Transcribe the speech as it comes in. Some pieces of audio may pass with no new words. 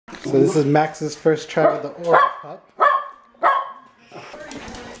So this is Max's first try with the Orapup.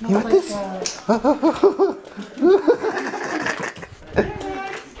 You want this? I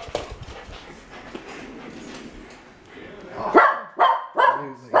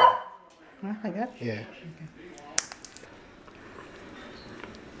got it. Yeah.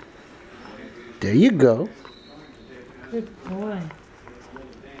 There you go. Good boy.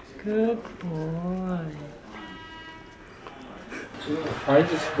 Good boy. I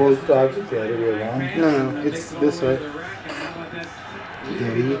just supposed dogs the other way around. No, it's this way.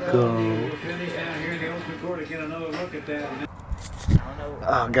 There you go.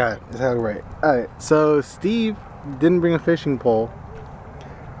 Oh god, is that right? Alright, so Steve didn't bring a fishing pole.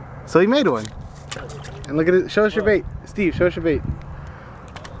 So he made one. And look at it, show us your bait. Steve, show us your bait.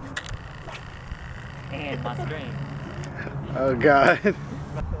 And my string. Oh god.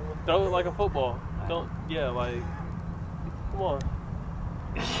 Throw it like a football. Don't, yeah, like, come on.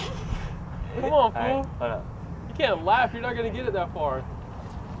 Come on, fool. Right, hold up. You can't laugh, you're not going to get it that far.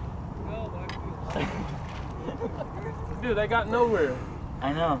 Dude, that got nowhere.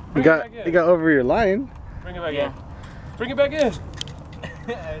 I know. You got over your line. Bring it back in. Bring it back in.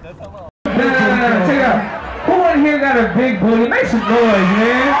 That's how long. Check it out. Who in here got a big booty? Make some noise,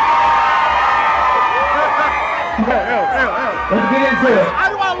 man. Let's get into it.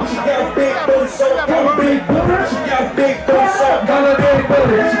 She got big booty, so big booty. She got big booty, so Got a big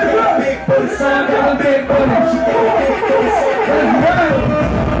booty. She got big booty, so Got a big booty. She got big booty, so Let's run.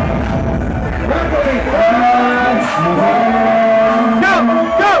 Run, booty. Go!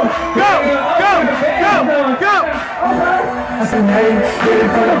 Go! Go! Go! Go! Go! I said, hey, get it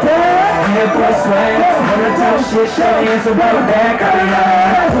from the back. I'm here for a swing. Wanna talk shit, shut your hands about the back of the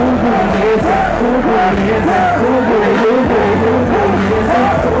line. Who is that? Who is that? Who is that?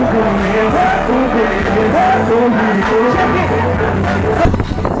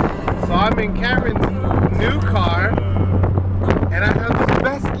 So I'm in Cameron's new car, and I have the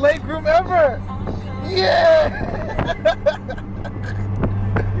best legroom ever! Yeah!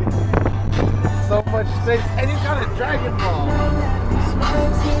 So much space, and you got a Dragon Ball!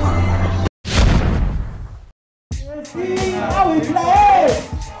 how we play.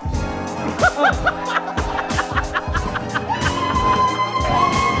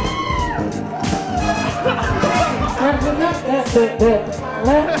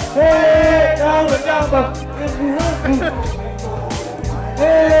 Hey, down the jumper.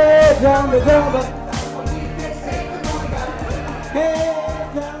 Hey, down the jumper. Hey,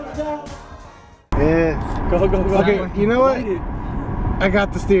 down the jumper. Yeah. Go. Okay, you know what? I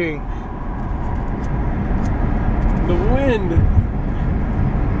got the steering. The wind.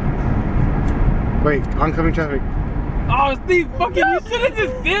 Wait, oncoming traffic. Oh, Steve, fucking, you should have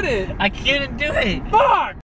just did it. I couldn't do it. Fuck.